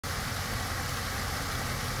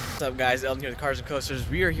What's up, guys? Eldon here with Cars and Coasters.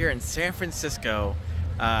 We are here in San Francisco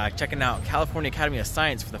checking out California Academy of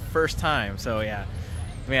Science for the first time. So yeah,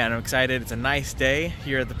 man, I'm excited. It's a nice day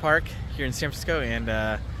here at the park here in San Francisco, and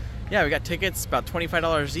yeah, we got tickets about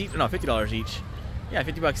 $25 each, no, $50 each. Yeah,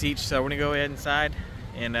 50 bucks each. So we're gonna go ahead inside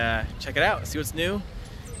and check it out, see what's new,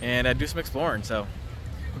 and do some exploring. So hope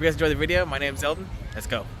you guys enjoy the video. My name's Eldon. Let's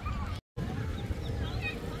go.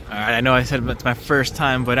 Alright, I know I said it's my first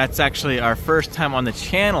time, but that's actually our first time on the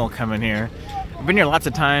channel coming here. I've been here lots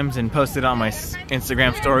of times and posted on my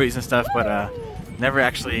Instagram stories and stuff, but never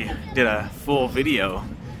actually did a full video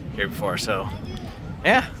here before, so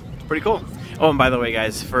yeah, it's pretty cool. Oh, and by the way,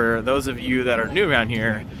 guys, for those of you that are new around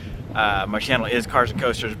here, my channel is Cars and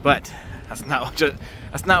Coasters, but that's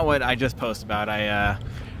not what I just post about. I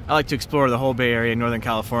like to explore the whole Bay Area, Northern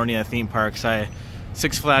California, theme parks,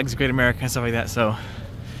 Six Flags, Great America, and stuff like that. So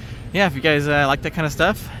yeah, if you guys like that kind of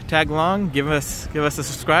stuff, tag along, give us a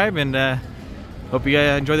subscribe, and hope you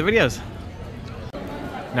enjoy the videos.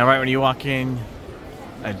 Now, right when you walk in,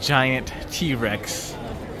 a giant T-Rex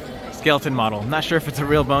skeleton model. I'm not sure if it's a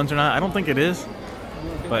real bones or not. I don't think it is,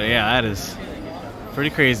 but yeah, that is pretty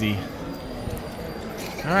crazy.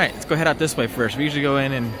 All right, let's go head out this way first. We usually go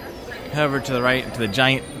in and head over to the right to the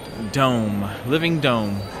giant dome, living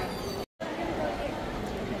dome.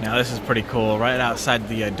 Now this is pretty cool. Right outside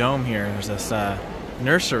the dome here, there's this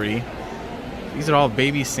nursery. These are all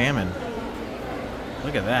baby salmon.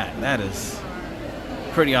 Look at that. That is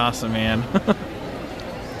pretty awesome, man.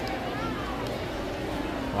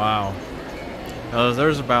 Wow.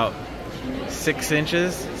 There's about 6 to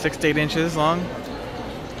 8 inches long.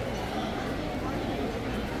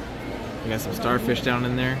 We got some starfish down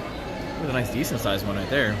in there. There's a nice decent sized one right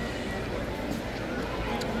there.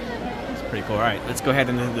 Pretty cool. All right, let's go ahead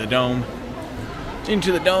into the dome.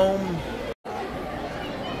 Into the dome.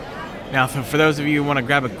 Now, for those of you who want to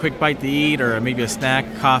grab a quick bite to eat, or maybe a snack,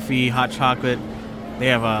 coffee, hot chocolate, they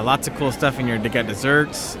have lots of cool stuff in here. They got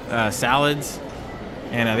desserts, salads,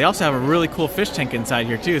 and they also have a really cool fish tank inside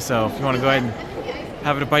here too. So if you want to go ahead and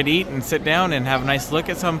have a bite to eat and sit down and have a nice look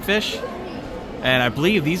at some fish, and I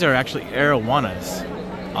believe these are actually arowanas,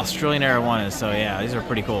 Australian arowanas. So yeah, these are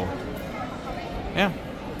pretty cool. Yeah.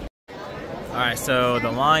 Alright, so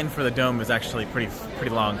the line for the dome is actually pretty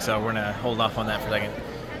long, so we're gonna hold off on that for a second.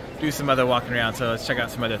 Do some other walking around, so let's check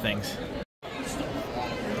out some other things.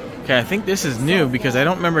 Okay, I think this is new because I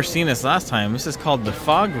don't remember seeing this last time. This is called the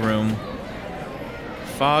Fog Room.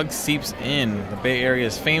 Fog seeps in. The Bay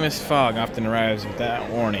Area's famous fog often arrives without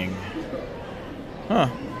warning. Huh.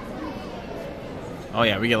 Oh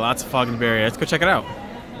yeah, we get lots of fog in the Bay Area. Let's go check it out.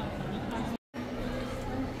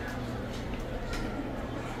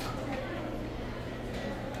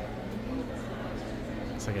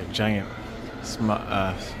 It's like a giant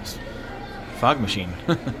fog machine.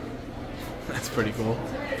 That's pretty cool.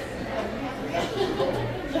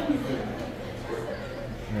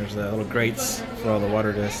 There's the little grates for all the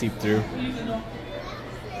water to seep through.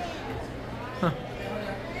 Huh.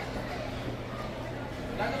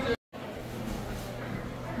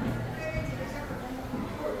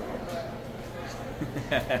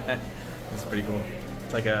 That's pretty cool.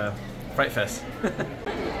 It's like a Fright Fest.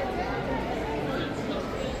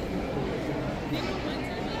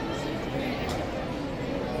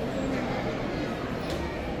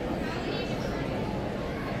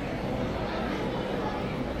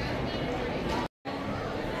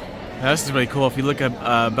 Now, this is really cool. If you look up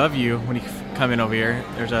above you when you come in over here,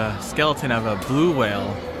 there's a skeleton of a blue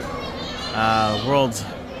whale, world's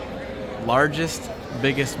largest,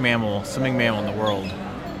 biggest mammal, swimming mammal in the world.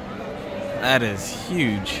 That is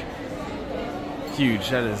huge. Huge.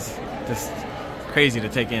 That is just crazy to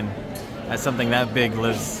take in. That something that big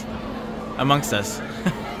lives amongst us.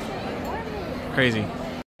 Crazy.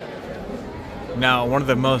 Now, one of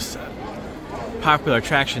the most popular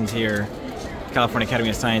attractions here, California Academy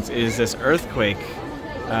of Science, is this earthquake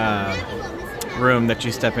room that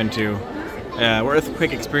you step into.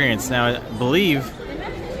 Earthquake experience. Now, I believe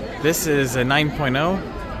this is a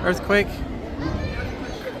 9.0 earthquake.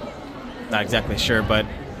 Not exactly sure, but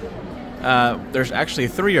there's actually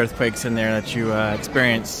 3 earthquakes in there that you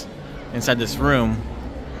experience inside this room.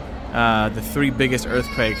 The 3 biggest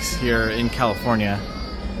earthquakes here in California.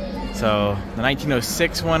 So the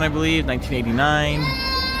 1906 one, I believe, 1989.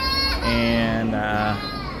 And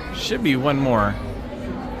should be one more.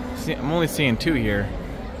 See, I'm only seeing 2 here,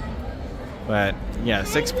 but yeah,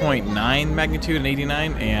 6.9 magnitude in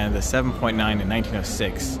 89 and the 7.9 in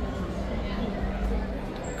 1906.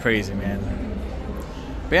 Crazy, man.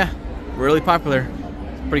 But yeah, really popular.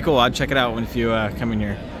 Pretty cool. I'd check it out if you come in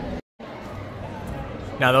here.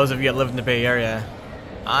 Now, those of you that live in the Bay Area,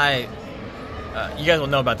 You guys will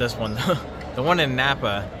know about this one. The one in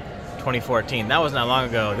Napa, 2014. That was not long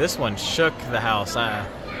ago. This one shook the house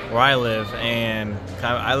where I live, and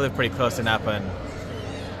I live pretty close to Napa. And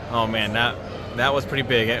oh man, that was pretty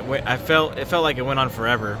big. It felt like it went on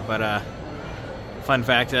forever. But fun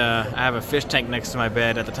fact, I have a fish tank next to my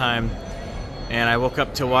bed at the time, and I woke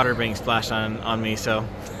up to water being splashed on me. So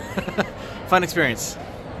fun experience.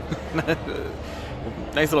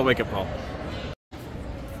 Nice little wake-up call.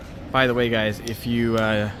 By the way, guys, if you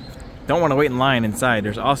don't want to wait in line inside,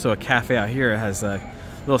 there's also a cafe out here. It has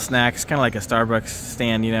little snacks, kind of like a Starbucks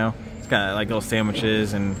stand, you know. It's got like little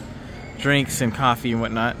sandwiches and drinks and coffee and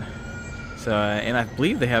whatnot. So, and I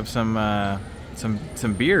believe they have some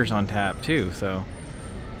beers on tap too. So,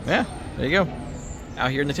 yeah, there you go.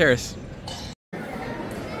 Out here in the terrace.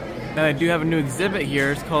 Now I do have a new exhibit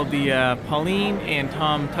here. It's called the Pauline and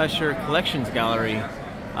Tom Tusher Collections Gallery.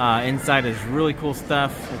 Inside is really cool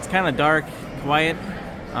stuff. It's kind of dark, quiet.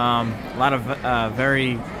 A lot of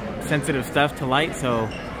very sensitive stuff to light, so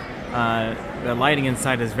the lighting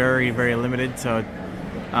inside is very, very limited. So,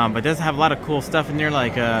 but it does have a lot of cool stuff in there,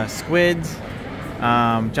 like squids,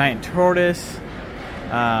 giant tortoise,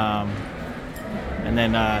 and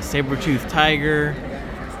then saber-toothed tiger,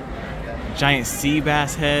 giant sea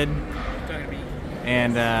bass head,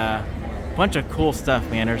 and a bunch of cool stuff,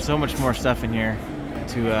 man. There's so much more stuff in here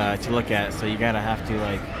to look at, so you gotta have to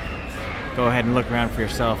like go ahead and look around for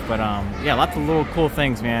yourself. But yeah, lots of little cool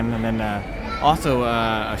things, man. And then also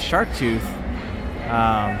a shark tooth,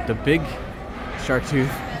 the big shark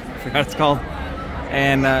tooth, I forgot what it's called,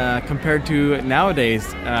 and compared to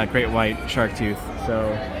nowadays great white shark tooth. So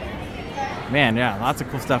man, yeah, lots of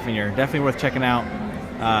cool stuff in here. Definitely worth checking out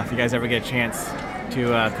if you guys ever get a chance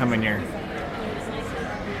to come in here.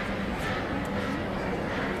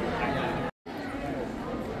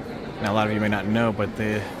 Now, a lot of you may not know, but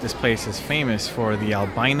this place is famous for the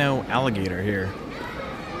albino alligator here.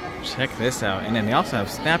 Check this out. And then they also have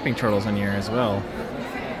snapping turtles in here as well.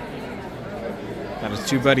 Got his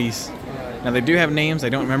two buddies. Now, they do have names. I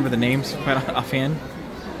don't remember the names quite offhand.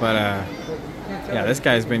 But, yeah, this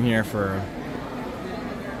guy's been here for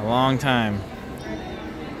a long time.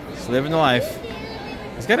 Just living the life.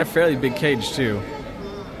 He's got a fairly big cage, too.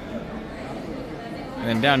 And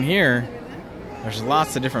then down here, there's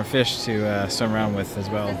lots of different fish to swim around with as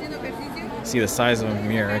well. See the size of them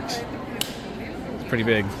here. It's pretty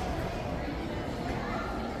big.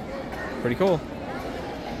 Pretty cool.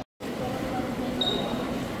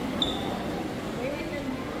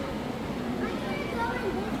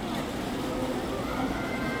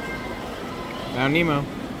 Found Nemo.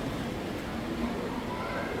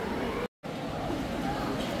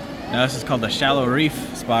 Now this is called the Shallow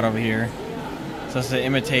Reef spot over here. So it's to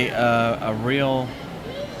imitate a real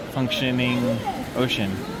functioning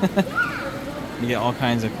ocean. You get all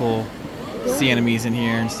kinds of cool sea anemones in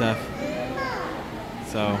here and stuff.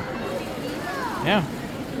 So, yeah,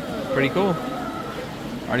 pretty cool.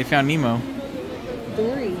 Already found Nemo.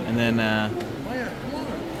 And then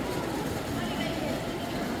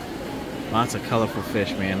lots of colorful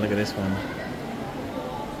fish, man. Look at this one.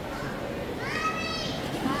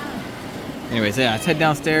 Anyways, yeah, let's head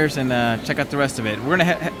downstairs and check out the rest of it. We're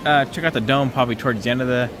gonna check out the dome probably towards the end of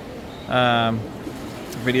the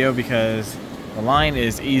video, because the line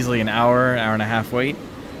is easily an hour and a half wait.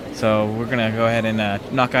 So we're gonna go ahead and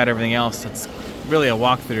knock out everything else. It's really a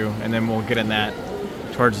walkthrough, and then we'll get in that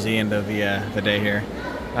towards the end of the day here.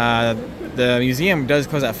 The museum does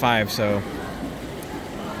close at 5, so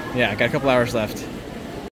yeah, I got a couple hours left.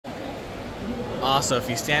 Also, if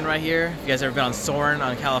you stand right here, if you guys ever been on Soarin'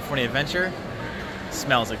 on California Adventure, it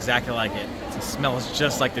smells exactly like it. It smells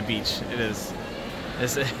just like the beach. It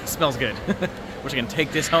smells good. We're just gonna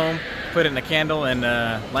take this home, put it in a candle, and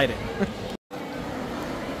light it.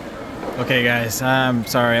 Okay guys, I'm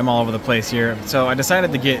sorry, I'm all over the place here. So I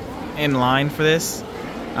decided to get in line for this,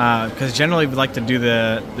 because generally we like to do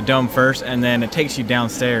the dome first, and then it takes you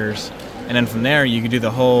downstairs, and then from there you can do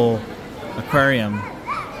the whole aquarium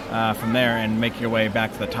from there and make your way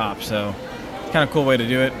back to the top. So it's kind of a cool way to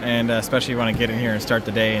do it, and especially if you want to get in here and start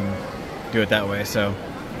the day and do it that way. So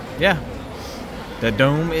yeah, the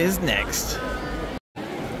dome is next.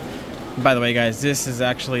 By the way guys, this is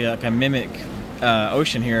actually like a mimic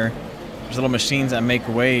ocean here. There's little machines that make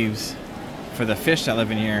waves for the fish that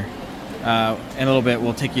live in here. In a little bit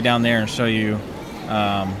we'll take you down there and show you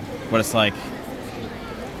what it's like.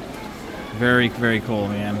 Very, very cool,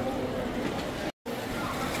 man.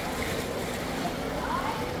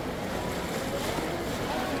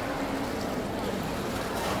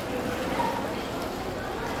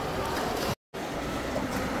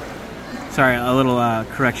 Sorry, a little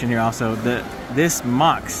correction here also. This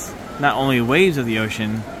mocks not only waves of the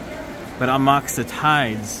ocean, but it mocks the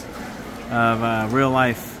tides of real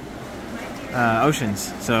life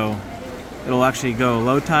oceans. So it'll actually go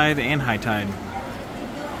low tide and high tide.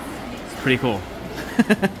 It's pretty cool.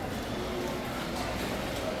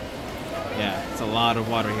 Yeah, it's a lot of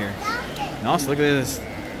water here. And also look at this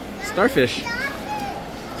starfish.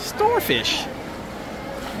 Starfish.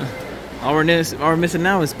 All we're missing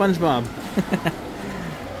now is SpongeBob.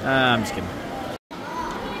 I'm just kidding.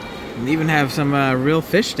 And they even have some real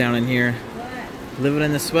fish down in here, living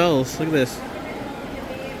in the swells. Look at this.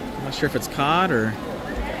 I'm not sure if it's cod or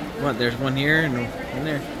what. There's one here and one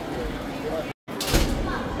there.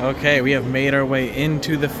 Okay, we have made our way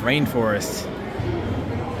into the rainforest.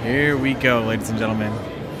 Here we go, ladies and gentlemen.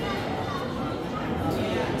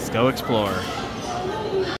 Let's go explore.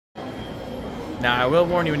 Now, I will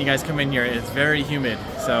warn you when you guys come in here, it's very humid.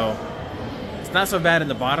 So, it's not so bad in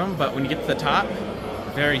the bottom, but when you get to the top,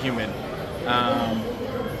 very humid.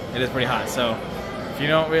 It is pretty hot. So, if you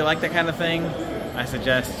don't really like that kind of thing, I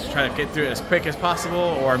suggest try to get through it as quick as possible,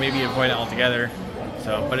 or maybe avoid it altogether.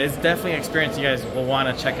 So, but it's definitely an experience you guys will want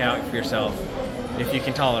to check out for yourself, if you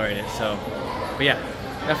can tolerate it. So, but yeah,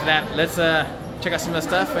 enough of that. Let's check out some of the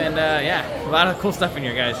stuff, and yeah, a lot of cool stuff in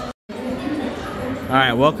here, guys.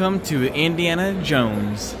 Alright, welcome to Indiana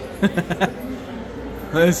Jones.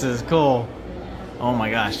 This is cool. Oh my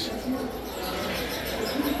gosh.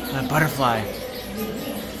 That butterfly.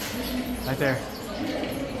 Right there.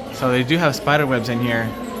 So they do have spider webs in here.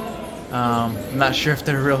 I'm not sure if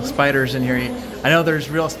there are real spiders in here. I know there's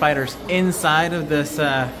real spiders inside of this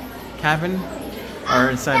cabin,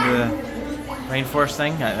 or inside the rainforest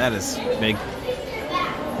thing. That is big.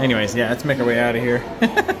 Anyways, yeah, let's make our way out of here.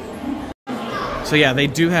 So yeah, they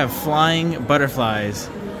do have flying butterflies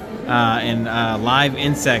and live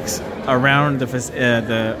insects around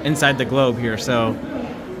the inside the globe here. So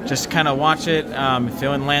just kind of watch it. If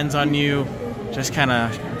one lands on you, just kind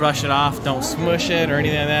of brush it off. Don't smush it or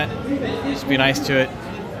anything like that. Just be nice to it.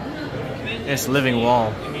 It's a living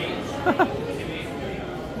wall.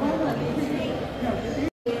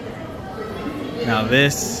 Now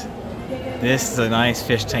this is a nice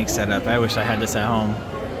fish tank setup. I wish I had this at home.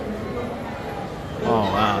 Oh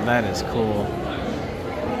wow, that is cool.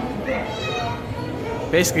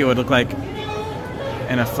 Basically it would look like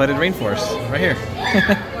in a flooded rainforest, right here.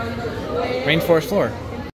 Rainforest floor.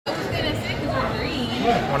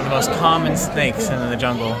 One of the most common snakes in the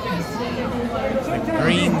jungle. It's a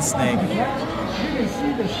green snake.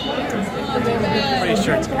 Pretty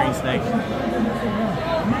sure it's a green snake.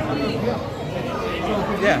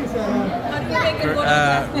 Yeah.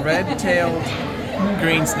 Red-tailed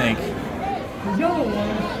green snake.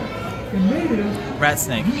 Rat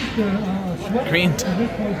snake. Green.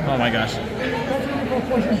 Oh my gosh.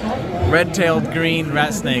 Red-tailed green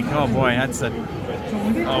rat snake. Oh boy, that's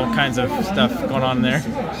all kinds of stuff going on there.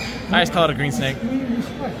 I just call it a green snake.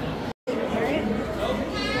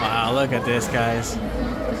 Wow, look at this, guys.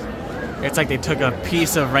 It's like they took a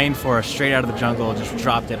piece of rainforest straight out of the jungle and just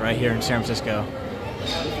dropped it right here in San Francisco.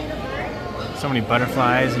 So many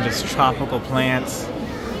butterflies and just tropical plants.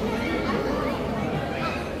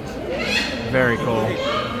 Very cool.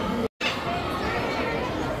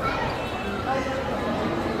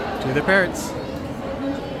 To the parrots.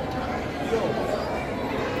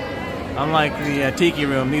 Unlike the tiki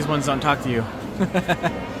room, these ones don't talk to you.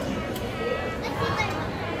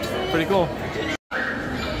 Pretty cool.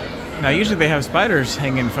 Now usually they have spiders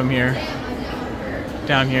hanging from here,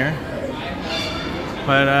 down here,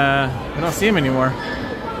 but I don't see them anymore.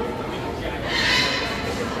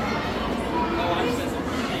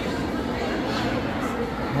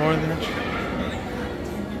 More than a tree.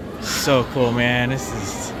 So cool, man. This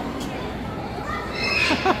is...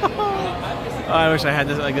 Oh, I wish I had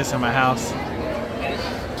this like this in my house.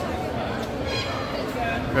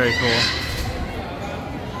 Very cool.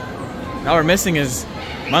 All we're missing is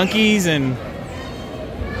monkeys and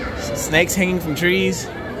snakes hanging from trees.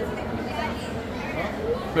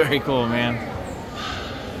 Very cool, man.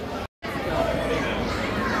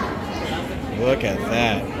 Look at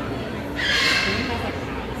that.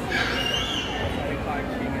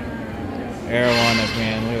 Arowanas,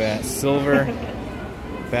 man. Look at that. Silver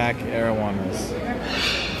back arowanas.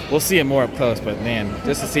 We'll see it more up close, but man,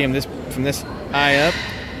 just to see them from this high up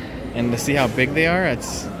and to see how big they are,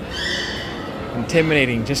 it's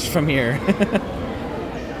intimidating just from here. Man,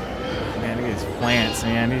 look at these plants,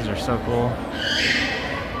 man. These are so cool.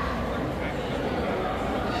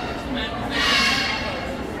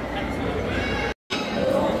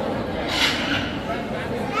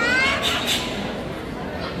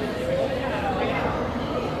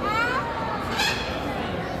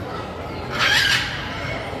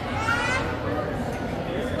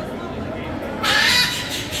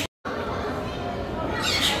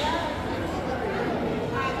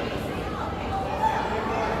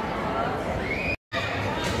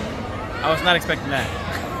 I was not expecting that.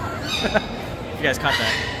 You guys caught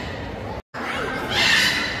that.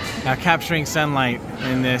 Now capturing sunlight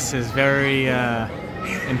in this is very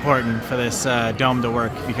important for this dome to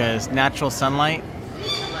work, because natural sunlight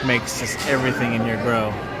makes just everything in here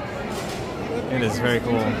grow. It is very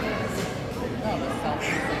cool.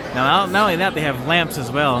 Now, not only that, they have lamps as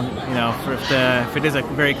well. You know, for if it is a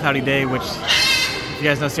very cloudy day, which if you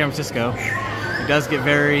guys know San Francisco, it does get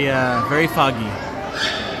very foggy.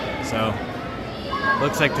 So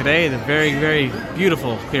looks like today the very, very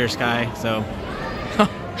beautiful clear sky. So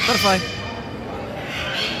butterfly.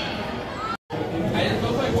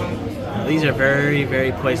 Now, these are very,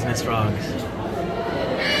 very poisonous frogs.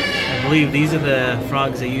 I believe these are the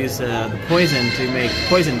frogs that use the poison to make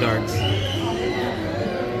poison darts.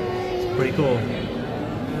 It's pretty cool.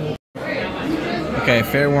 Okay,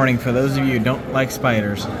 fair warning for those of you who don't like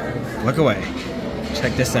spiders. Look away.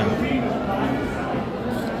 Check this out.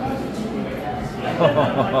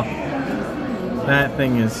 That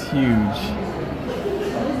thing is huge.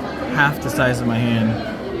 Half the size of my hand.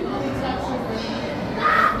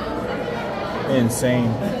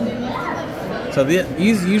 Insane. So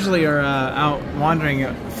these usually are out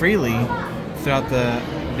wandering freely throughout the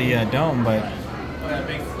dome, but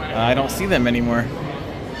I don't see them anymore.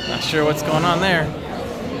 Not sure what's going on there.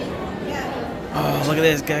 Oh, look at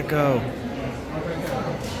this gecko.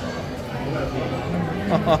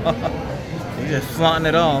 He's just flaunting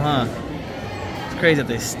it all, huh? It's crazy that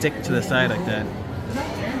they stick to the side like that.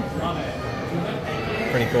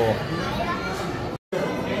 Pretty cool.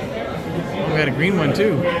 We got a green one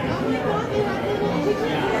too.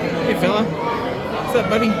 Hey fella, what's up,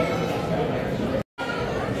 buddy?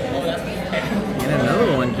 And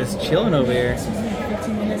another one just chilling over here.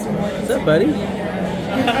 What's up, buddy?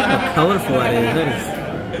 How colorful that is.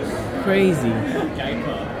 That is crazy.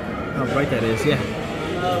 How bright that is. Yeah.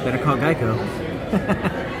 Better call Geico.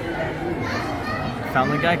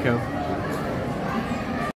 Found the Geico.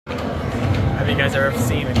 Have you guys ever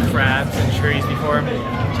seen crabs and trees before?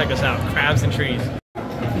 Check this out. Crabs and trees.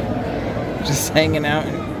 Just hanging out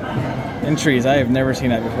in trees. I have never seen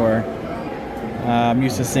that before. I'm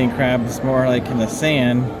used to seeing crabs more like in the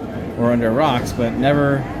sand or under rocks, but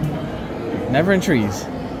never in trees.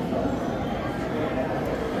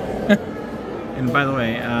 And by the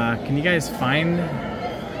way, can you guys find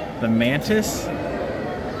the mantis?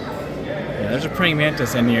 Yeah, there's a praying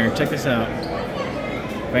mantis in here. Check this out.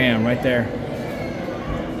 Bam, right there.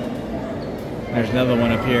 There's another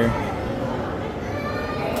one up here.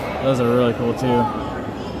 Those are really cool too.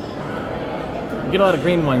 You get a lot of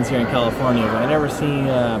green ones here in California, but I never see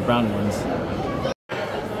brown ones.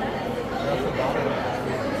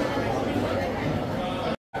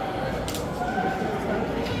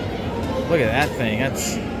 Look at that thing.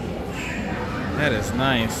 That is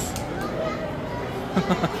nice.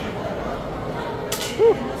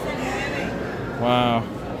 Wow.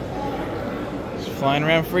 Just flying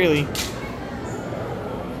around freely.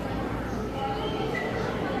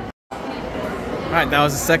 Alright, that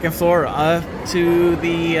was the second floor up to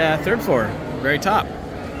the third floor, very top.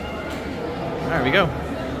 There we go.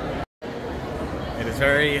 It is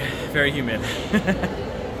very, very humid.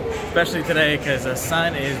 Especially today because the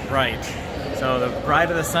sun is bright. So the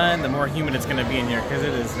brighter the sun, the more humid it's going to be in here because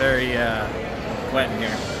it is very wet in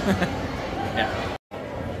here. Yeah.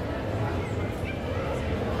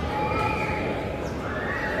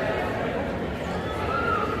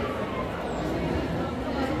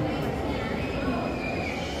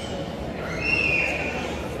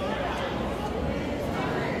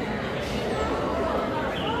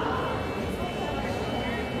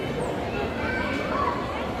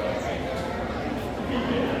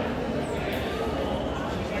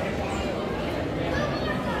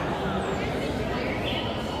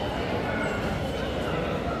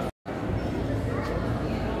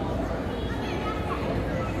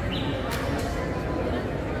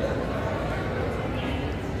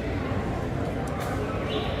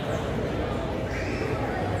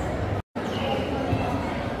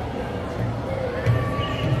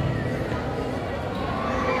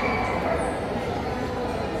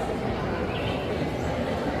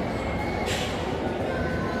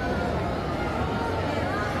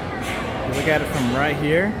 Look at it from right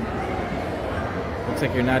here. Looks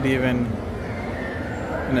like you're not even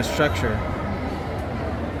in a structure.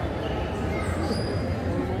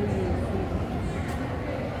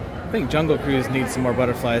 I think Jungle Cruise needs some more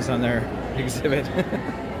butterflies on their exhibit.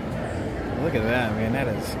 Look at that, man. That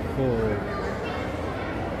is cool.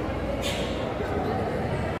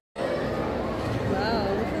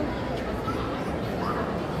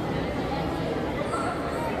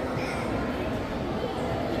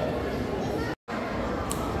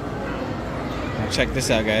 check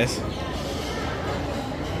this out, guys.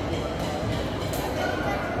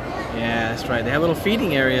 Yeah, that's right. They have little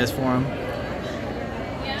feeding areas for them.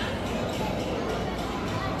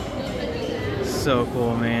 So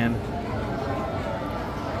cool, man.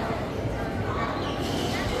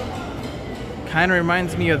 Kind of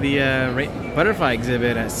reminds me of the butterfly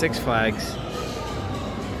exhibit at Six Flags.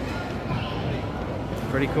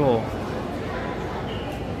 Pretty cool.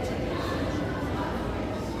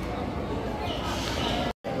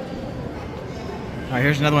 Alright,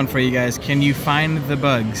 here's another one for you guys. Can you find the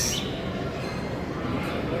bugs?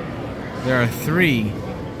 There are 3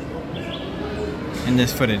 in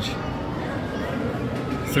this footage.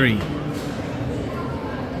 3.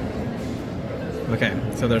 Okay,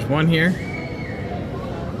 so there's one here.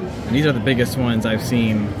 And these are the biggest ones I've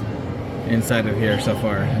seen inside of here so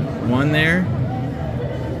far. 1 there,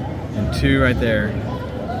 and 2 right there.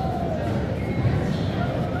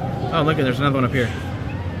 Oh, look, there's another one up here.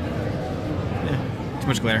 Yeah, too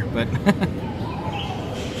much glare, but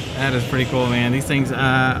that is pretty cool, man. These things,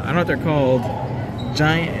 I don't know what they're called.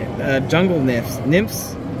 Giant jungle nymphs.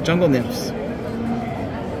 Jungle nymphs.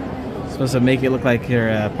 Supposed to make it look like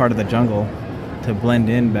you're part of the jungle to blend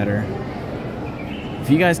in better. If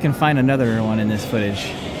you guys can find another one in this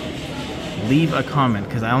footage, leave a comment,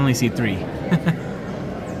 because I only see 3.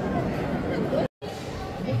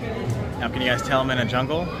 Now, can you guys tell I'm in a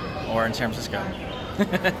jungle or in San Francisco?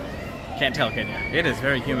 Can't tell, can you? It is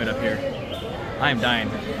very humid up here. I am dying.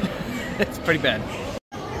 It's pretty bad.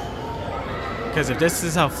 Because if this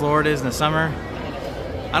is how Florida is in the summer,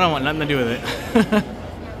 I don't want nothing to do with it.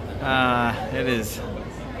 It is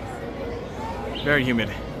very humid.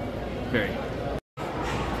 Very.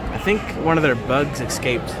 I think one of their bugs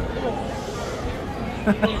escaped.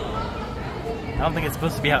 I don't think it's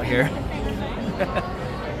supposed to be out here.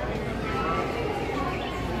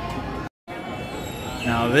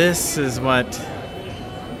 Now this is what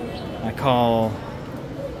I call,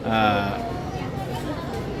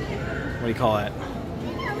 what do you call it?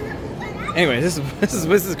 Anyway, this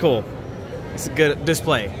is cool. It's a good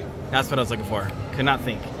display. That's what I was looking for. Could not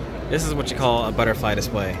think. This is what you call a butterfly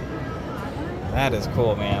display. That is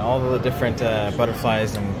cool, man. All the different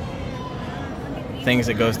butterflies and things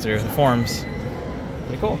it goes through, the forms.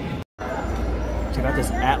 Pretty cool. Check out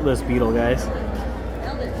this Atlas beetle, guys.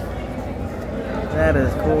 That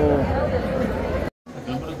is cool.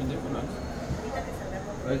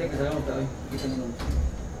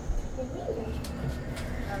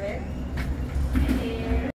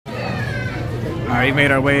 Alright, we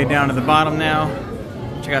made our way down to the bottom now.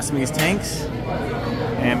 Check out some of these tanks.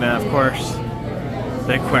 And of course,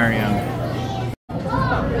 the aquarium.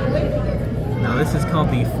 Now this is called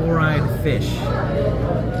the four-eyed fish.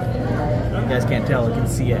 You guys can't tell, you can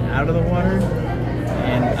see it out of the water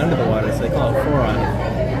and under the water, so they call it four-eyed.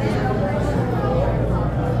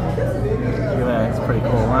 Look at that, it's pretty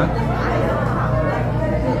cool, huh?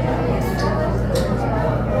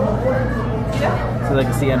 So they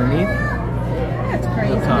can see underneath. That's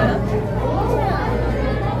crazy.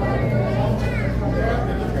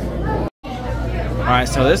 Alright,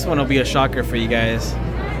 so this one will be a shocker for you guys.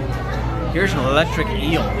 Here's an electric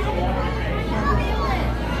eel.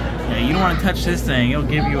 Yeah, you don't want to touch this thing, it'll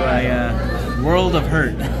give you a world of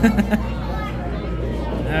hurt.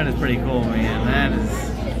 That is pretty cool, man. That is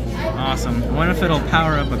awesome. I wonder if it'll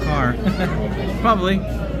power up a car. Probably.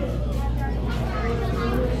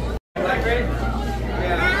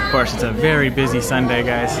 Of course, it's a very busy Sunday,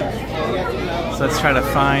 guys. So let's try to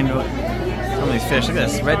find some of these fish. Look at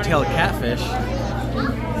this, red-tailed catfish.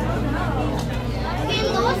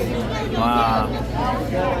 Wow.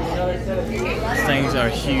 These things are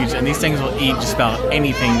huge, and these things will eat just about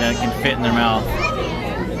anything that can fit in their mouth.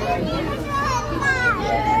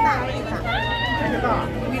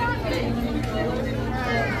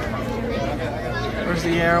 Where's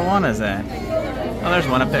the arowanas at? Oh, there's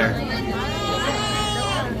one up there.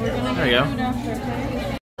 There we go.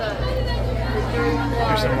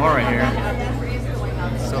 There's some more right here.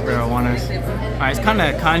 Silver arowanas. Alright, it's kind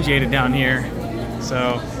of congeated down here,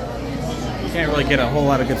 so can't really get a whole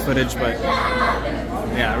lot of good footage, but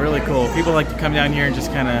yeah, really cool. People like to come down here and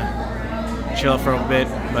just kind of chill for a bit,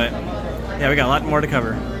 but yeah, we got a lot more to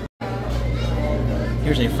cover.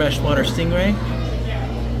 Here's a freshwater stingray.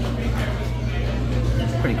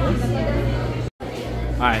 Pretty cool.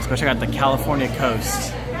 Alright, let's go check out the California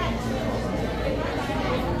coast.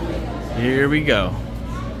 Here we go.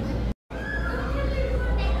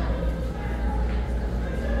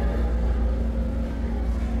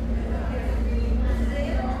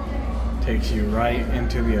 Takes you right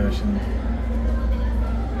into the ocean.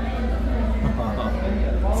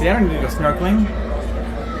 See, I don't need to go snorkeling.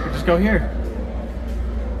 just go here.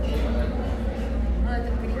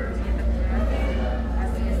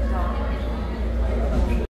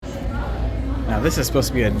 Now this is supposed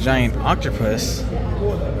to be a giant octopus,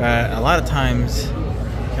 but a lot of times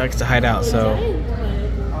he likes to hide out, so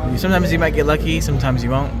sometimes you might get lucky, sometimes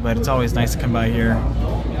you won't, but it's always nice to come by here,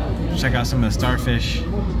 check out some of the starfish.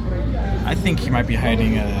 I think he might be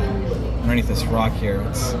hiding underneath this rock here.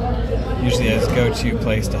 It's usually his go-to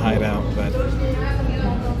place to hide out, but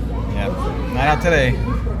yeah, not out today.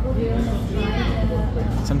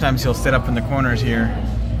 Sometimes he'll sit up in the corners here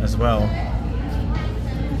as well.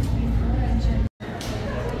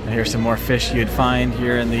 And here's some more fish you'd find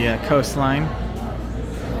here in the coastline.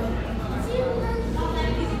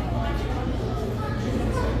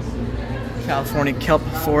 California kelp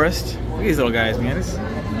forest. Look at these little guys, man.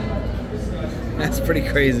 That's pretty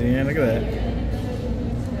crazy, man. Look at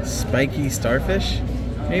that. Spiky starfish,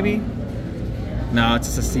 maybe? No, it's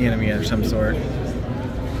just a sea anemone of some sort.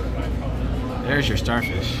 There's your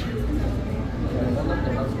starfish.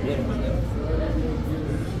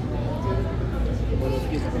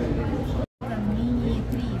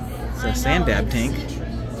 It's a sand dab tank.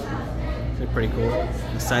 It's pretty cool.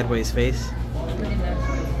 A sideways face.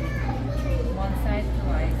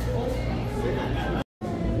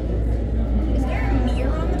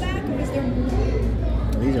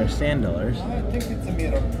 These are sand dollars. I think it's a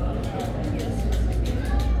mirror.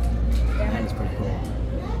 That is pretty cool.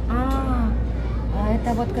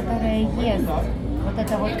 Это вот которая ест. Вот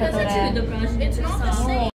это вот которая.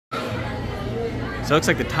 So it looks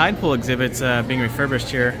like the tide pool exhibit's being refurbished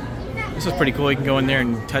here. This is pretty cool. You can go in there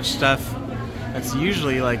and touch stuff that's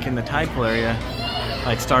usually like in the tide pool area,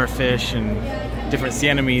 like starfish and different sea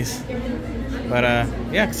anemones. But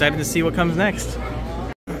yeah, excited to see what comes next.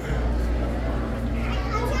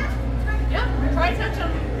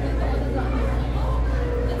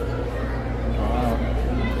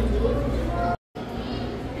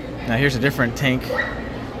 Now here's a different tank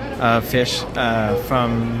of fish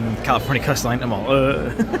from California coastline. I'm all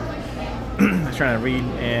I'm trying to read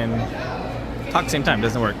and talk at the same time.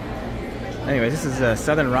 Doesn't work. Anyway, this is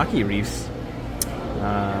Southern Rocky Reefs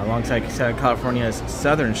alongside California's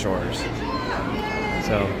southern shores.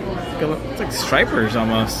 So it's like stripers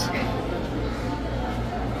almost.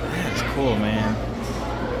 That's cool, man.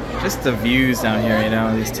 Just the views down here, you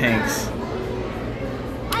know, these tanks.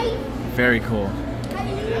 Very cool.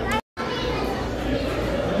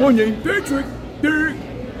 My name's Patrick.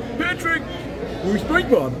 Patrick. Where's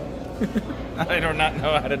SpongeBob? I do not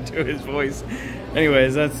know how to do his voice.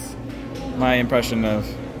 Anyways, that's my impression of,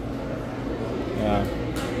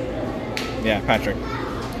 yeah, Patrick.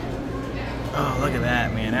 Oh, look at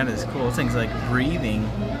that, man. That is cool. This thing's like breathing.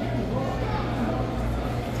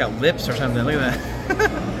 It's got lips or something. Look at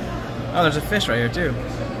that. Oh, there's a fish right here, too.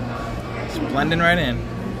 It's blending right in.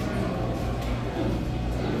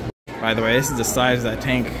 By the way, this is the size of that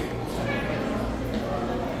tank.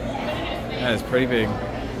 That is pretty big.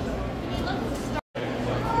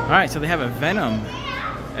 Alright, so they have a venom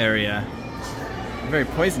area. Very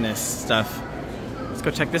poisonous stuff. Let's go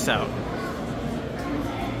check this out.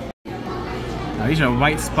 Now, these are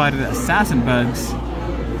white-spotted assassin bugs.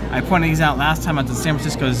 I pointed these out last time at the San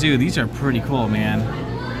Francisco Zoo. These are pretty cool, man.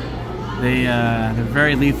 They're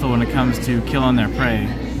very lethal when it comes to killing their prey.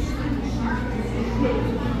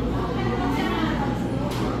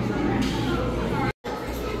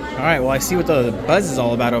 Alright, well I see what the buzz is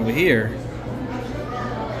all about over here.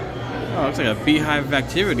 Oh, looks like a beehive of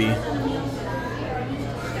activity.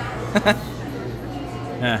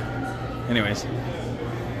 Yeah, anyways.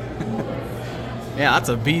 Yeah, lots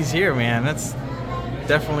of bees here, man. That's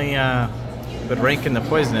definitely would rank in the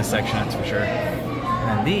poisonous section, that's for sure.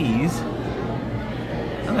 And these,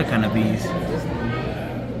 other kind of bees.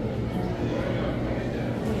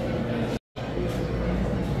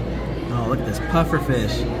 Oh, look at this puffer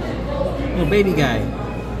fish. Little baby guy.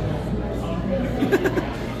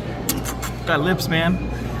 Got lips, man.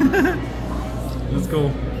 Let's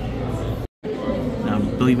go. Now,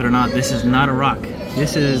 believe it or not, this is not a rock.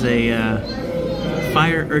 This is a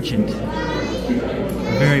fire urchin.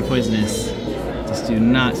 Very poisonous. Just do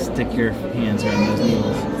not stick your hands around those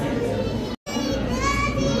needles.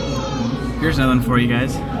 Here's another one for you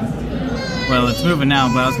guys. Well, it's moving now,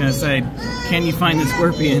 but I was gonna say, can you find the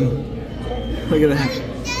scorpion? Look at that.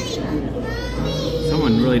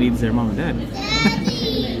 Someone really needs their mom and dad.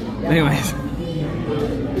 Anyways,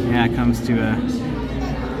 yeah, it comes to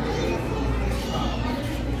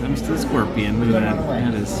the scorpion. Look at that.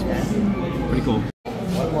 That is pretty cool.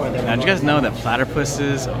 Now, did you guys know that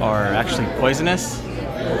platypuses are actually poisonous?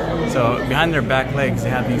 So behind their back legs, they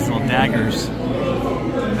have these little daggers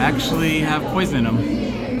actually have poison in them.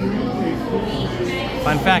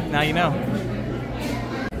 Fun fact, now you know.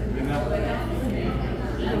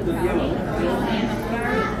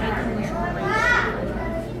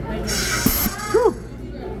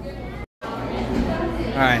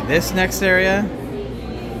 Alright, this next area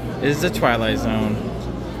is the Twilight Zone.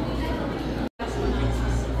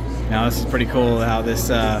 Now this is pretty cool how this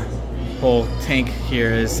whole tank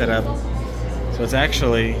here is set up. So it's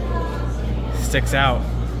actually sticks out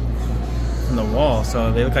from the wall,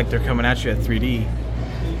 so they look like they're coming at you at 3D.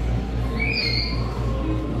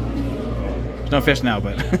 There's no fish now,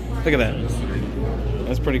 but look at that.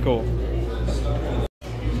 That's pretty cool.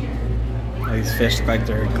 These fish look like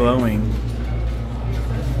they're glowing.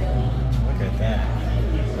 Look at that.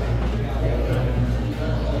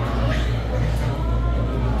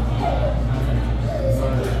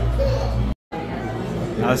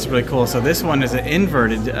 Now this is really cool. So this one is an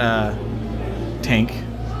inverted tank.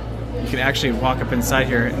 You can actually walk up inside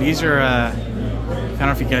here. And these are, I don't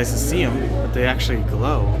know if you guys can see them, but they actually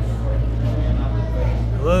glow.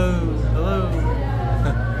 Hello, hello.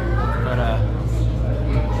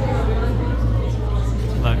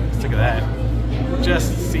 But look at that.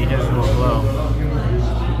 Just see his little glow.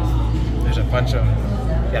 There's a bunch of,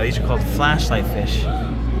 yeah, these are called flashlight fish.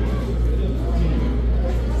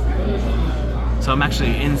 So I'm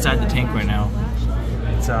actually inside the tank right now.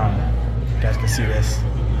 It's you guys can see this.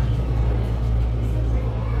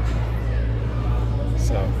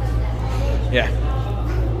 So yeah.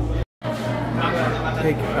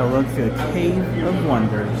 Take a look through the Cave of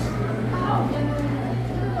Wonders.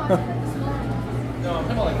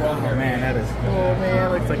 Oh man, that is cool,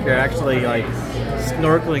 man. Looks like you're actually like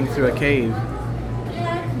snorkeling through a cave.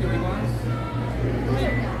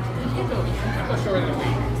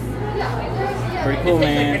 Pretty cool,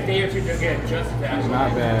 man.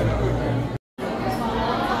 Not bad.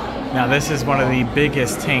 Now this is one of the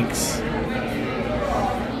biggest tanks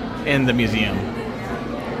in the museum.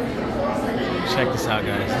 Check this out,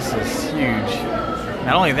 guys. This is huge.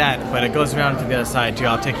 Not only that, but it goes around to the other side too.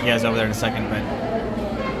 I'll take you guys over there in a second, but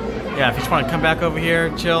yeah, if you just want to come back over here,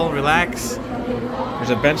 chill, relax. There's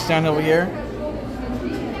a bench down over here.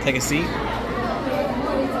 Take a seat.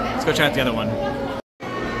 Let's go check out the other one.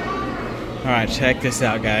 Alright, check this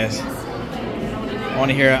out, guys. I want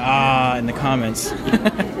to hear ah in the comments.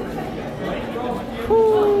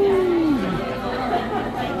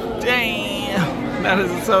 Damn! That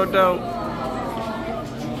is so dope.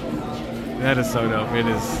 That is so dope. It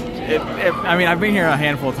is. I mean, I've been here a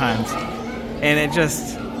handful of times, and it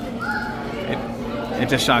just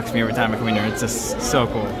shocks me every time I come in here. It's just so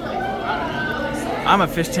cool. I'm a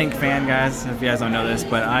fish tank fan, guys. If you guys don't know this,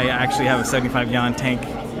 but I actually have a 75-gallon tank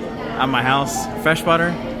on my house,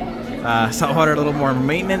 freshwater. Saltwater, a little more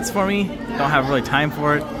maintenance for me. Don't have really time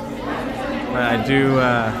for it, but I do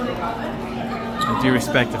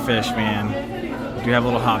respect the fish, man. I do have a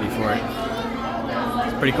little hobby for it.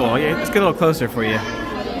 It's pretty cool. Yeah, let's get a little closer for you.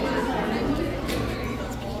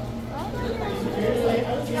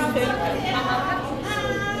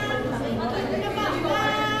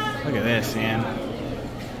 Look at this, man.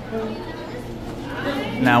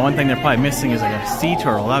 Now, one thing they're probably missing is like a sea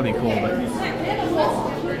turtle. That'd be cool, but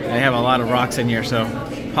they have a lot of rocks in here, so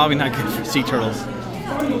probably not good for sea turtles. Look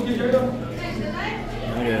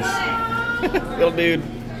at this. Little dude.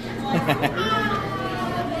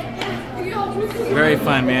 Very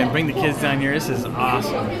fun, man. Bring the kids down here. This is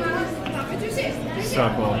awesome. So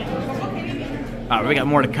cool. We got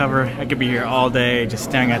more to cover. I could be here all day just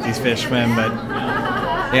staring at these fish swim, but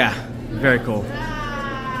yeah, very cool.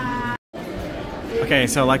 Okay,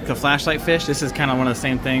 so like the flashlight fish, this is kind of one of the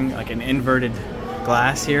same thing, like an inverted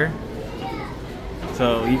glass here.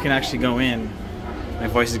 So you can actually go in. My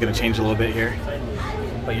voice is going to change a little bit here,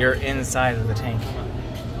 but you're inside of the tank.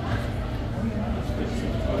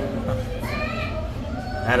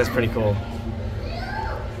 That is pretty cool.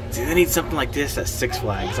 See, they need something like this at Six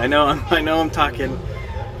Flags. I know I'm talking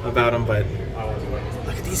about them, but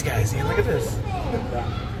look at these guys, man. Look at this.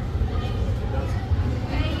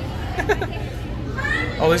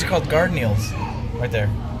 Oh, these are called garden eels. Right there.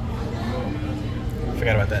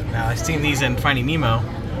 Forgot about that. Now, I've seen these in Finding Nemo.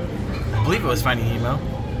 I believe it was Finding Nemo.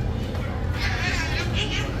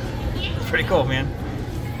 It's pretty cool, man.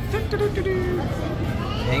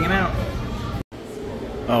 Hanging out.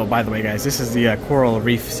 Oh, by the way, guys, this is the coral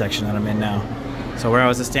reef section that I'm in now. So where I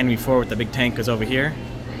was just standing before with the big tank is over here.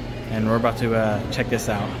 And we're about to check this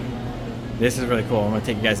out. This is really cool. I'm going to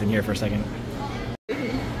take you guys in here for a second.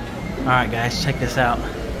 Alright guys, check this out.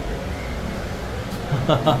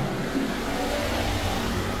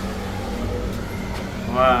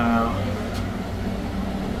 Wow.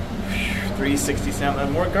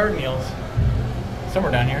 $3.67. More garden eels.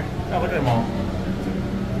 Somewhere down here. Oh, look at them all.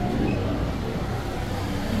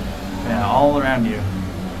 Yeah, all around you.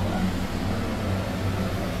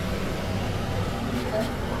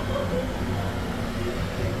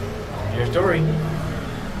 Here's Dory.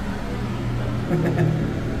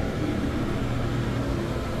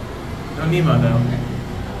 No Nemo though.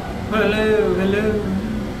 Hello, hello.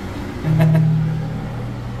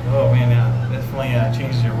 Oh man, yeah, definitely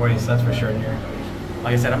changes your voice, that's for sure here.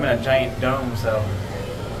 Like I said, I'm in a giant dome, so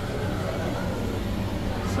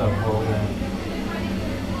cool, man.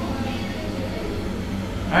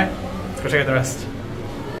 Alright, let's go check out the rest.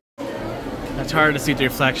 It's hard to see the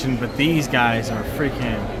reflection, but these guys are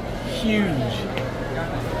freaking huge.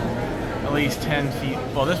 At least 10 feet.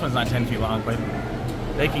 Well, this one's not 10 feet long, but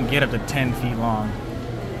they can get up to 10 feet long.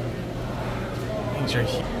 These are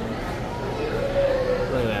huge.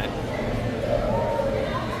 Look at that.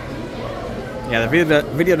 Yeah, the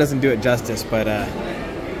video doesn't do it justice, but oh,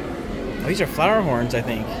 these are flower horns, I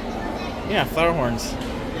think. Yeah, flower horns.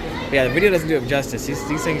 But yeah, the video doesn't do it justice.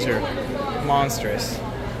 These things are monstrous.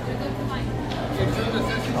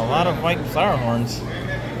 A lot of white flower horns.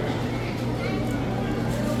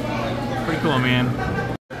 Pretty cool, man.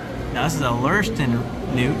 Now this is a Lurston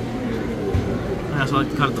newt. I also like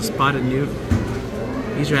to call it the spotted newt.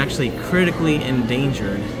 These are actually critically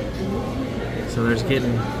endangered. So there's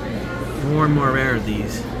getting more and more rare of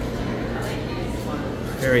these.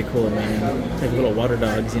 Very cool, man. It's like little water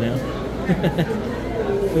dogs, you know?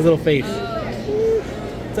 His little face.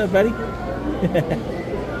 What's up, buddy?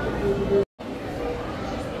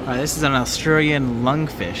 Alright, this is an Australian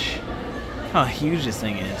lungfish. How huge this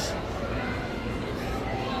thing is.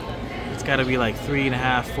 It's gotta be like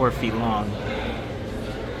 3.5, 4 feet long.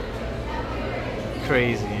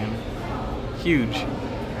 Crazy, man. Huge.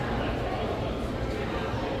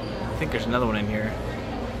 I think there's another one in here.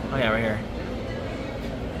 Oh yeah, right here.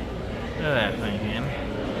 Look at that thing, man.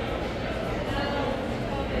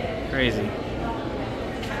 Crazy.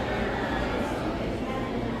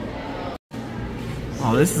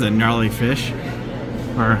 Oh, this is a gnarly fish.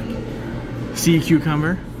 Or sea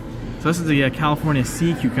cucumber. So this is the California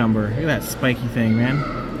sea cucumber. Look at that spiky thing, man.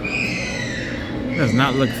 It does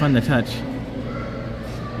not look fun to touch.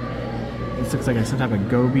 This looks like some type of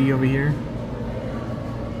goby over here.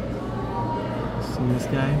 See this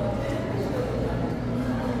guy?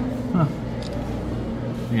 Huh.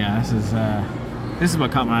 Yeah, this is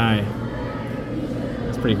what caught my eye.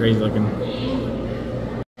 It's pretty crazy looking.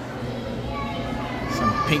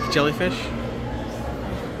 Some pink jellyfish.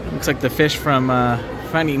 Looks like the fish from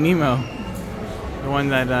Finding Nemo. The one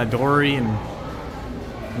that Dory and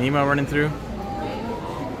Nemo running through.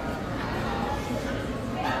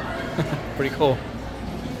 Pretty cool.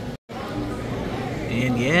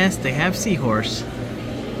 And yes, they have seahorse.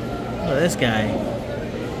 Look at this guy.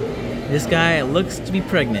 This guy looks to be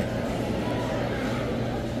pregnant.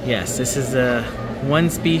 Yes, this is one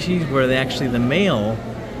species where the male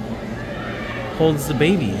holds the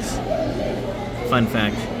babies. Fun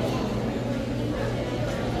fact.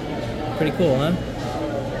 Pretty cool, huh?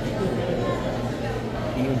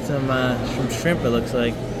 Even some shrimp, it looks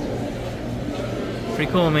like.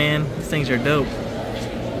 Pretty cool, man. These things are dope.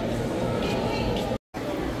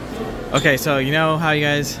 Okay, so you know how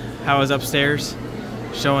I was upstairs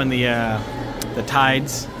showing the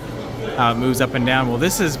tides, how it moves up and down? Well,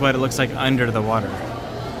 this is what it looks like under the water.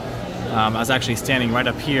 I was actually standing right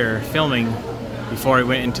up here filming before we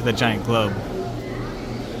went into the giant globe.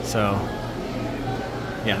 So,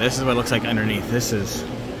 yeah, this is what it looks like underneath. It's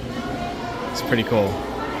pretty cool.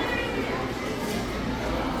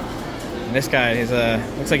 And this guy is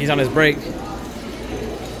looks like he's on his break.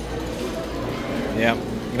 Yeah, I'm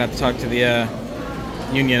gonna have to talk to the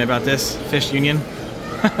union about this, fish union.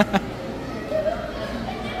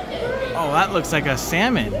 Oh, that looks like a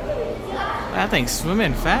salmon. That thing's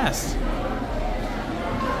swimming fast.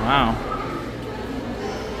 Wow.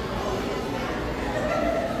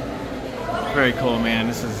 Very cool, man.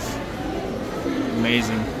 This is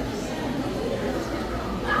amazing.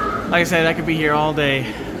 Like I said, I could be here all day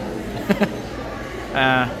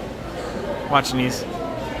watching these.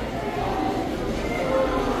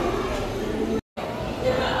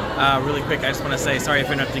 Really quick, I just want to say sorry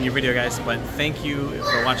for interrupting your video, guys, but thank you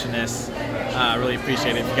for watching this. I really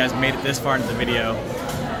appreciate it if you guys made it this far into the video.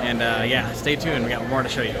 And yeah, stay tuned, we got more to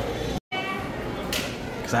show you.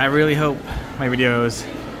 Because I really hope my videos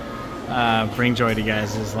bring joy to you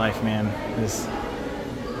guys' life, man.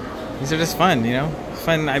 These are just fun, you know?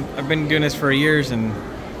 Fun. I've been doing this for years and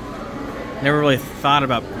never really thought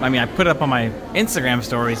about, I mean, I put it up on my Instagram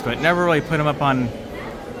stories, but never really put them up on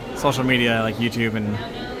social media like YouTube and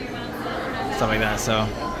stuff like that. So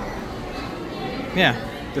yeah,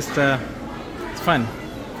 just it's fun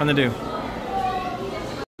to do.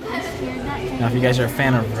 Now, if you guys are a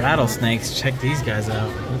fan of rattlesnakes, check these guys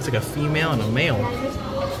out. Looks like a female and a male.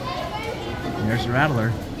 And there's the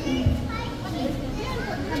rattler.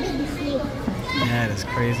 That is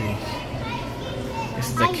crazy. This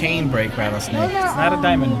is a canebrake rattlesnake. It's not a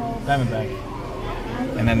diamondback.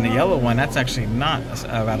 And then the yellow one, that's actually not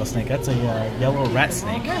a rattlesnake. That's a yellow rat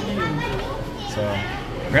snake. So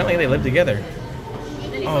apparently they live together.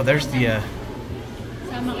 Oh, there's the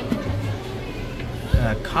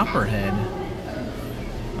copperhead.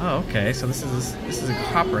 Oh, okay. So this is a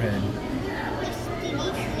copperhead.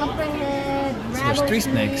 So there's 3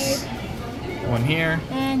 snakes. One here,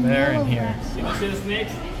 there, and here. You want to see the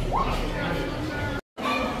snakes?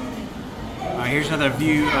 Here's another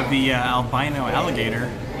view of the albino alligator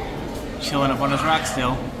chilling up on his rock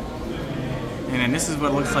still. And then this is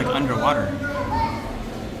what it looks like underwater.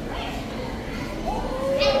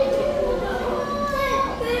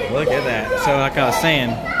 Look at that. So like I was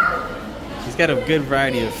saying, he's got a good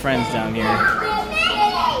variety of friends down here.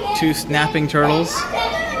 2 snapping turtles.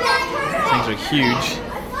 Things are huge.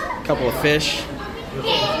 A couple of fish.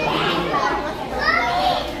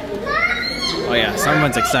 Oh yeah,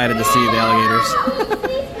 someone's excited to see the alligators.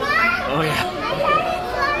 Oh yeah.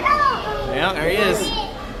 Yeah, there he is.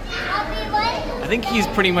 I think he's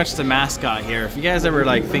pretty much the mascot here. If you guys ever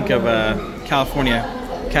like think of California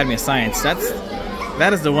Academy of Science,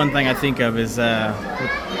 that is the one thing I think of is the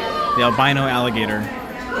albino alligator.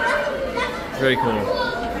 Very cool.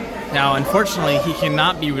 Now, unfortunately, he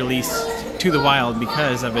cannot be released to the wild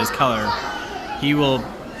because of his color. He will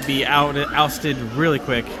be ousted really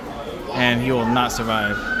quick, and he will not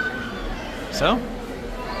survive. So,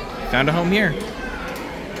 found a home here.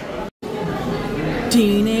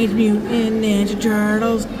 Teenage Mutant Ninja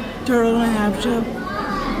Turtles, Turtle and a Half Shell,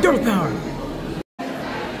 Turtle Power.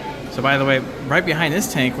 So by the way, right behind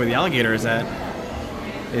this tank where the alligator is at,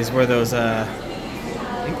 is where those, I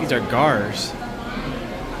think these are gars.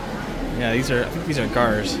 Yeah, I think these are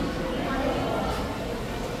gars.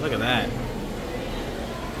 Look at that.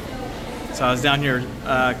 So I was down here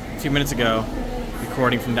a few minutes ago,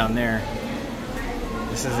 recording from down there.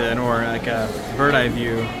 This is like a bird eye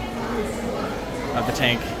view of the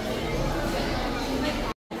tank.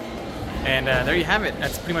 And there you have it.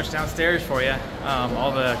 That's pretty much downstairs for you.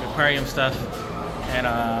 All the aquarium stuff and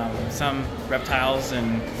some reptiles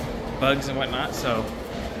and bugs and whatnot. So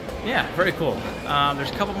yeah, very cool. There's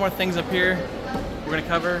a couple more things up here we're gonna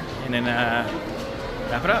cover and then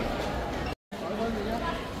wrap it up.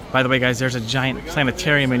 By the way, guys, there's a giant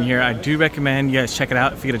planetarium in here. I do recommend you guys check it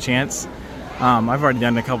out if you get a chance. I've already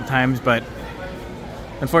done it a couple times, but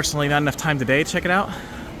unfortunately not enough time today to check it out.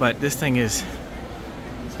 But this thing is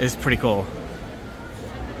pretty cool.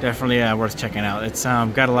 Definitely worth checking out. It's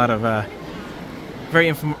got a lot of very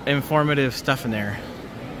informative stuff in there.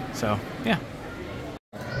 So yeah,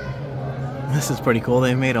 this is pretty cool.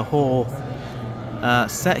 They made a whole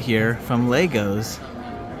set here from Legos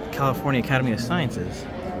California Academy of Sciences.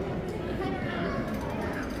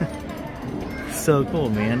 So cool,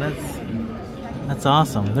 man. That's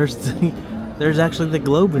awesome. There's actually the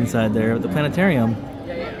globe inside there of the planetarium.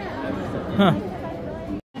 Huh.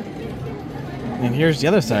 And here's the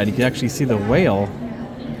other side. You can actually see the whale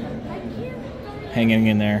hanging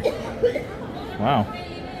in there. Wow.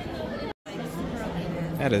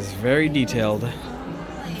 That is very detailed.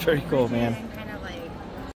 Very cool, man.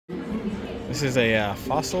 This is a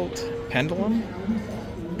fossil pendulum.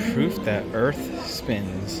 Proof that Earth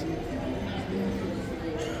spins.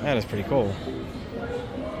 That is pretty cool.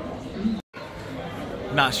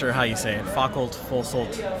 Not sure how you say it. Fossil.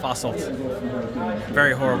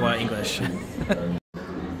 Very horrible at English.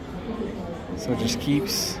 So it just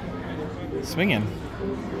keeps swinging.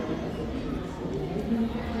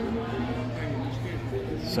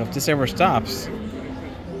 So if this ever stops,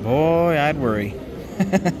 boy, I'd worry.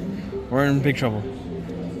 We're in big trouble.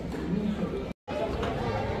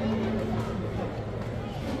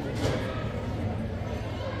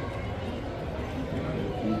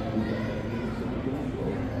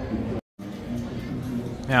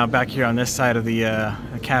 Now back here on this side of the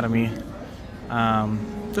academy,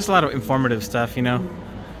 just a lot of informative stuff, you know,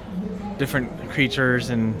 different creatures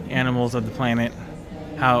and animals of the planet,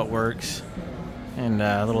 how it works, and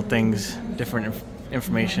little things, different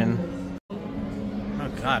information. Oh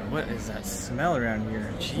God, what is that smell around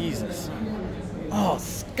here? Jesus. Oh,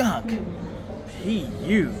 skunk.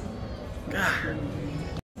 P.U. God.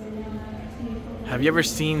 Have you ever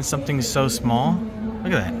seen something so small?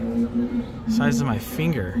 Look at that. Size of my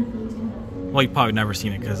finger. Well, you've probably never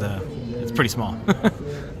seen it because it's pretty small.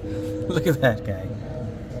 Look at that guy.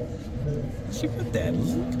 Look at that.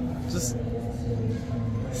 Look. Just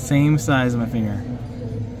same size of my finger.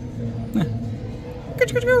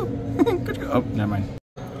 Oh, never mind.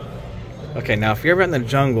 Okay, now if you're ever in the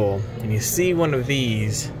jungle and you see one of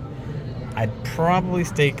these, I'd probably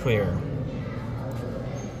stay clear.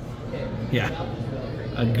 Yeah,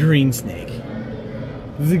 a green snake.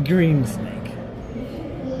 The green snake.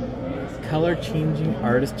 Color changing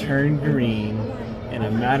artist turned green in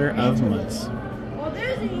a matter of months.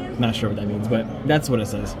 Not sure what that means, but that's what it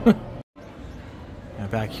says. Now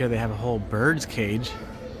back here they have a whole bird's cage.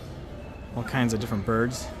 All kinds of different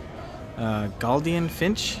birds. Galdian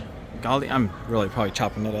finch. I'm really probably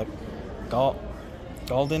chopping it up.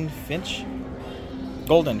 Golden finch?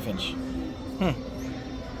 Golden finch.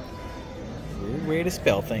 Weird way to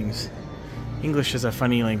spell things. English is a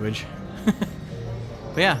funny language.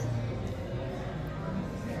 But yeah.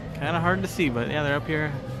 Kind of hard to see, but yeah, they're up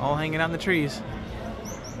here all hanging out in the trees.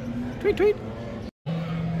 Tweet, tweet.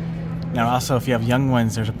 Now also, if you have young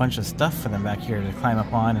ones, there's a bunch of stuff for them back here to climb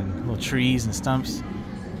up on, and little trees and stumps,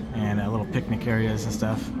 and little picnic areas and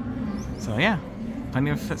stuff. So yeah,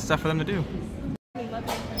 plenty of stuff for them to do.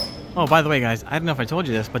 Oh, by the way, guys, I don't know if I told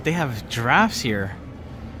you this, but they have giraffes here.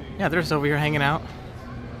 Yeah, they're just over here hanging out.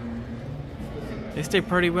 They stay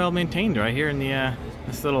pretty well maintained right here in the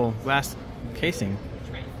this little glass casing.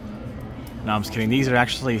 No, I'm just kidding. These are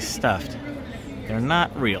actually stuffed. They're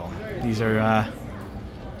not real. These are,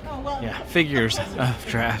 yeah, figures of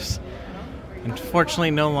giraffes. Unfortunately,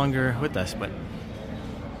 no longer with us, but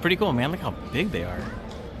pretty cool, man. Look how big they are.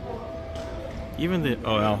 Even the,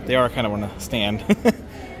 oh, well, they are kind of on a stand.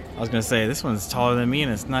 I was going to say, this one's taller than me,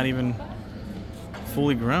 and it's not even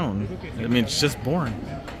fully grown. I mean, it's just born.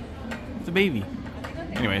 It's a baby.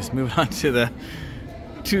 Anyways, moving on to the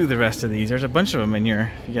rest of these. There's a bunch of them in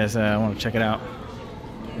here if you guys want to check it out.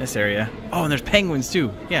 This area. Oh, and there's penguins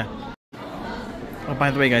too. Yeah. Oh,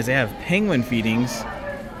 by the way, guys, they have penguin feedings,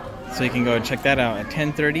 so you can go and check that out at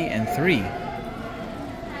 10:30 and 3.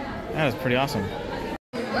 That was pretty awesome.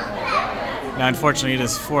 Now, unfortunately, it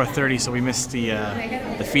is 4:30, so we missed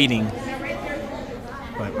the feeding.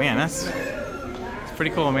 But man, that's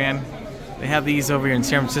pretty cool, man. They have these over here in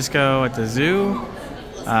San Francisco at the zoo.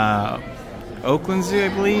 Oakland Zoo, I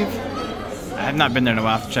believe. I have not been there in a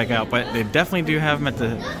while to check out, but they definitely do have them at the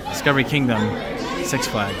Discovery Kingdom, Six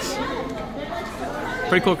Flags.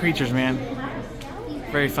 Pretty cool creatures, man.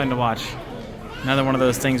 Very fun to watch. Another one of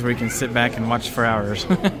those things where you can sit back and watch for hours.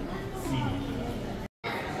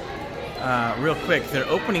 Real quick, they're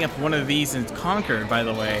opening up one of these in Concord, by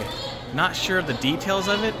the way. Not sure of the details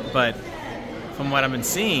of it, but from what I've been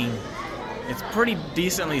seeing, it's pretty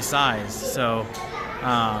decently sized. So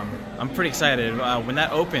I'm pretty excited. When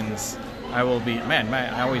that opens, I will be, man,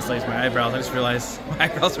 I always lace my eyebrows. I just realized my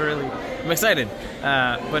eyebrows are really, I'm excited.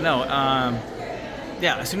 But no,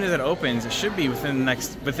 yeah, as soon as it opens, it should be within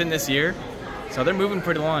this year. So they're moving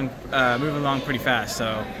along pretty fast.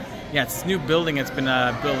 So yeah, it's this new building that's been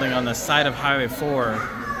building on the side of Highway 4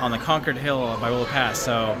 on the Concord Hill by Willow Pass.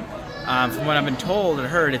 So from what I've been told or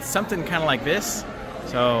heard, it's something kind of like this.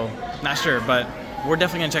 So not sure, but we're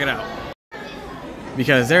definitely gonna check it out.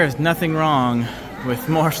 Because there is nothing wrong with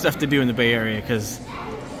more stuff to do in the Bay Area, because,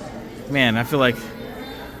 man, I feel like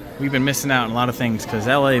we've been missing out on a lot of things, because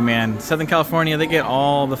LA, man, Southern California, they get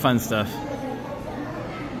all the fun stuff.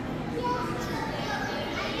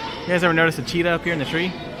 You guys ever notice a cheetah up here in the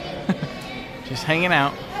tree? Just hanging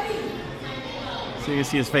out. So you can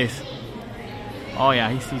see his face. Oh yeah,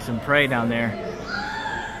 he sees some prey down there.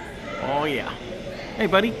 Oh yeah. Hey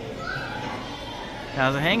buddy.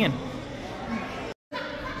 How's it hanging?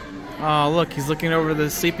 Oh, look, he's looking over the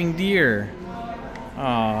sleeping deer.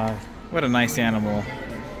 Oh, what a nice animal.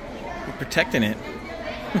 You're protecting it.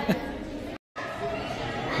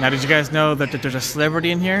 Now, did you guys know that there's a celebrity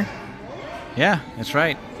in here? Yeah, that's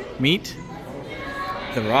right. Meet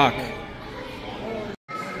The Rock.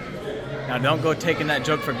 Now, don't go taking that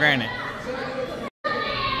joke for granted.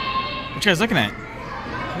 What you guys looking at?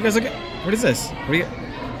 You guys look at? What is this? What do you?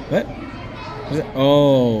 What? What is it?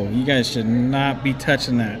 Oh, you guys should not be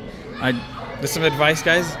touching that. Just some advice,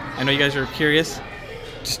 guys. I know you guys are curious.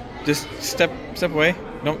 Just step away.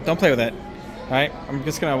 Don't play with that. All right, I'm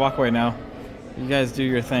just gonna walk away now. You guys do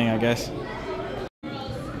your thing, I guess.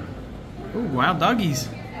 Ooh, wild doggies.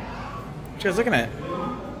 What you guys looking at?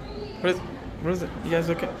 What is it? You guys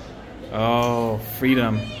look at? Oh,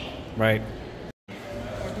 freedom. Right.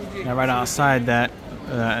 Now, right outside that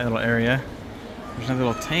little area, there's another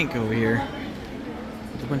little tank over here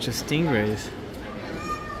with a bunch of stingrays.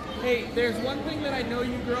 Hey, there's one thing that I know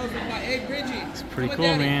you girls would like. Hey, Bridgie. It's pretty cool,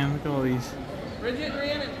 man. Look at all these. Bridget,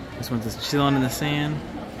 Rhiannon. This one's just chilling in the sand.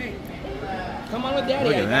 Hey, come on with Daddy.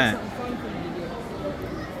 Look at I that. got something fun for you to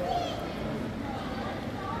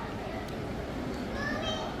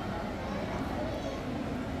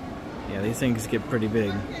do. Yeah, these things get pretty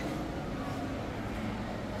big.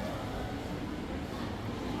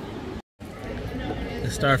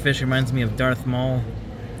 The starfish reminds me of Darth Maul.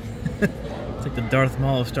 It's like the Darth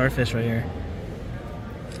Maul of starfish right here.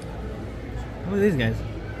 Look at these guys.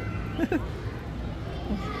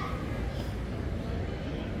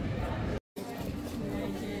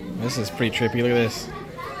 This is pretty trippy. Look at this.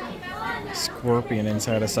 Scorpion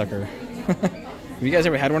inside a sucker. Have you guys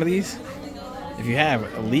ever had one of these? If you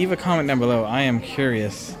have, leave a comment down below. I am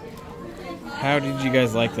curious. How did you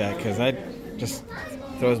guys like that? Because that just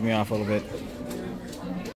throws me off a little bit.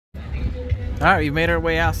 Alright, we've made our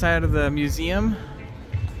way outside of the museum.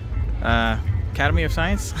 Academy of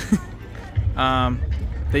Science.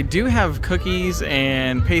 They do have cookies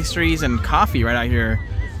and pastries and coffee right out here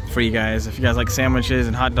for you guys, if you guys like sandwiches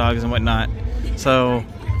and hot dogs and whatnot. So,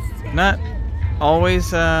 not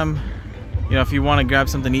always, you know, if you want to grab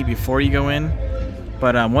something to eat before you go in.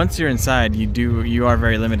 But once you're inside, you are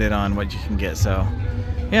very limited on what you can get. So,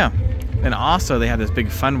 yeah. And also, they have this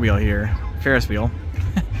big fun wheel here, Ferris wheel.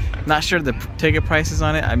 Not sure the ticket prices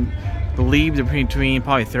on it. I believe they're between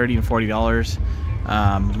probably $30 and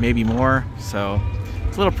 $40, maybe more. So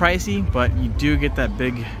it's a little pricey, but you do get that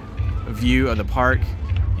big view of the park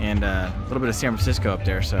and a little bit of San Francisco up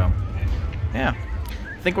there. So yeah,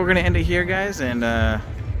 I think we're gonna end it here, guys. And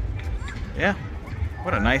yeah,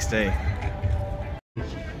 what a nice day.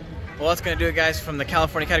 Well, that's gonna do it, guys, from the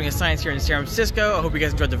California Academy of Science here in San Francisco. I hope you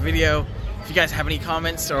guys enjoyed the video. If you guys have any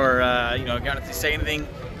comments or you know, got to say anything,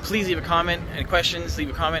 please leave a comment. Any questions, leave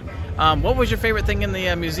a comment. What was your favorite thing in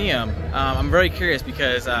the museum? I'm very curious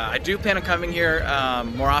because I do plan on coming here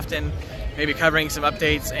more often, maybe covering some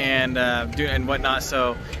updates and and whatnot.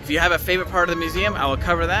 So if you have a favorite part of the museum, I will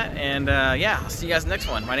cover that. And yeah, I'll see you guys in the next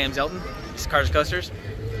one. My name's Elton. This is Cars Coasters.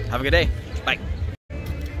 Have a good day. Bye.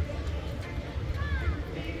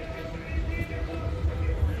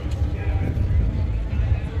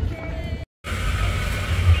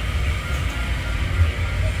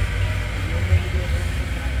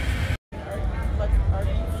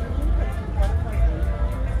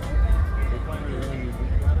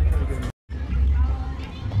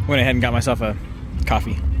 Went ahead and got myself a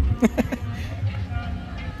coffee.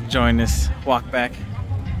 Enjoying this walk back.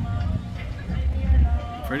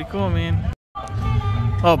 Pretty cool, man.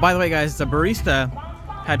 Oh, by the way, guys, the barista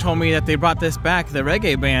had told me that they brought this back, the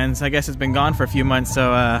reggae bands. I guess it's been gone for a few months,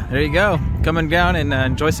 so there you go. Come down and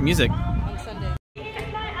enjoy some music. On Sunday.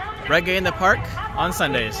 Reggae in the park on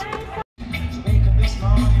Sundays.